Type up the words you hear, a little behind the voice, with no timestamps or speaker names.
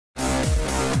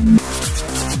Hi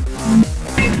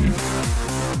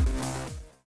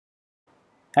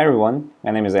everyone, my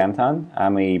name is Anton.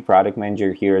 I'm a product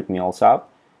manager here at MuleSoft,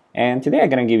 and today I'm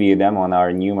going to give you a demo on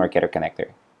our new Marketo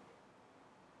Connector.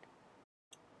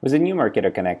 With the new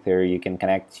Marketo Connector, you can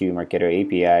connect to Marketo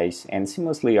APIs and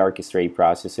seamlessly orchestrate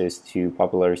processes to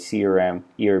popular CRM,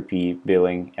 ERP,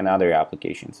 billing, and other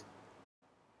applications.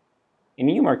 The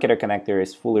new Marketo Connector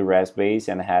is fully REST-based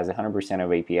and has 100%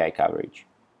 of API coverage.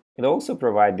 It also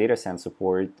provides data sense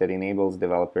support that enables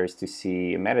developers to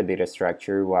see a metadata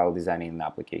structure while designing an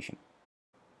application.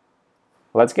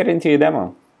 Let's get into a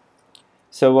demo.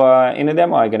 So in the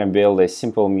demo, I'm going to build a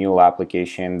simple Mule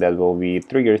application that will be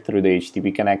triggered through the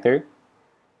HTTP connector.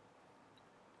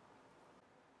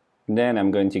 Then I'm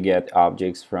going to get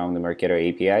objects from the Marketo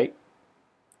API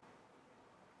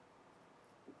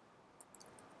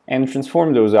and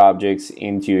transform those objects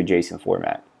into a JSON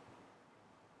format.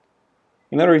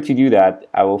 In order to do that,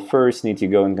 I will first need to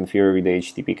go and configure the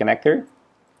HTTP connector.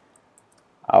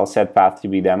 I'll set path to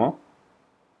be demo.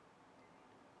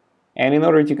 And in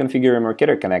order to configure a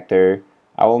Marketo connector,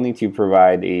 I will need to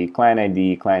provide a client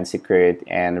ID, client secret,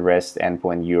 and REST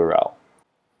endpoint URL.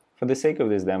 For the sake of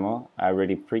this demo, I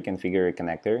already pre-configured a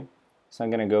connector, so I'm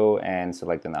going to go and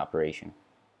select an operation.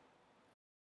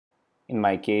 In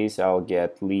my case, I'll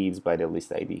get leads by the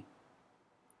list ID.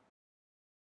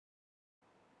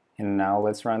 And now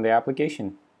let's run the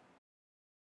application.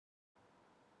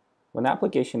 When the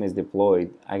application is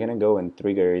deployed, I'm going to go and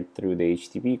trigger it through the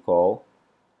HTTP call.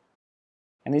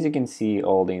 And as you can see,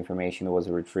 all the information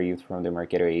was retrieved from the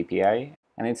Marketo API,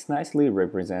 and it's nicely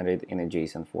represented in a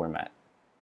JSON format.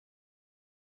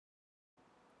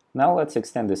 Now let's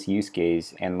extend this use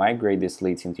case and migrate these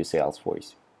leads into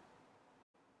Salesforce.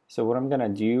 So what I'm going to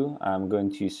do, I'm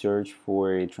going to search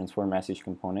for a transform message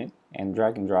component and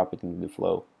drag and drop it into the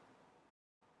flow.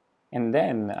 And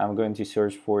then I'm going to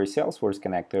search for a Salesforce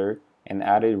connector and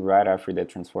add it right after the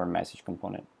transform message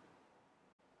component.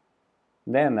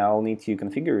 Then I'll need to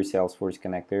configure a Salesforce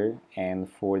connector, and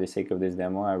for the sake of this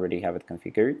demo, I already have it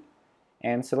configured,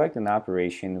 and select an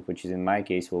operation, which is in my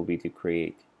case will be to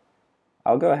create.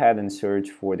 I'll go ahead and search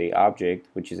for the object,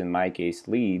 which is in my case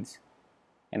leads,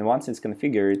 and once it's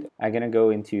configured, I'm going to go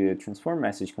into the transform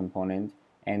message component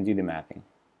and do the mapping.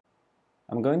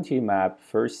 I'm going to map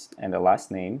first and the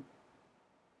last name,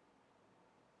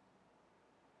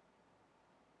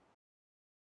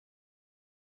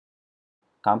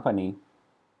 company,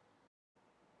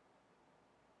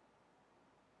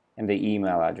 and the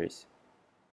email address.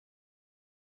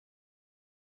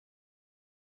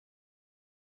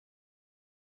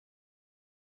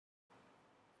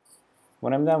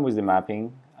 When I'm done with the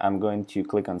mapping, I'm going to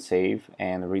click on Save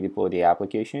and redeploy the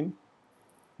application.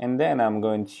 And then I'm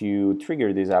going to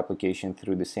trigger this application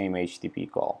through the same HTTP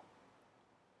call.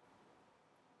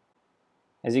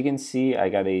 As you can see, I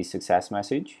got a success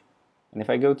message. And if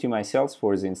I go to my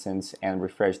Salesforce instance and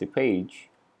refresh the page,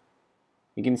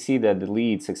 you can see that the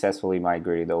lead successfully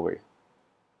migrated over.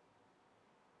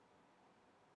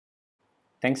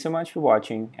 Thanks so much for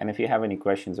watching, and if you have any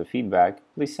questions or feedback,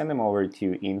 please send them over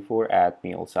to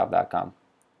info@mulesoft.com.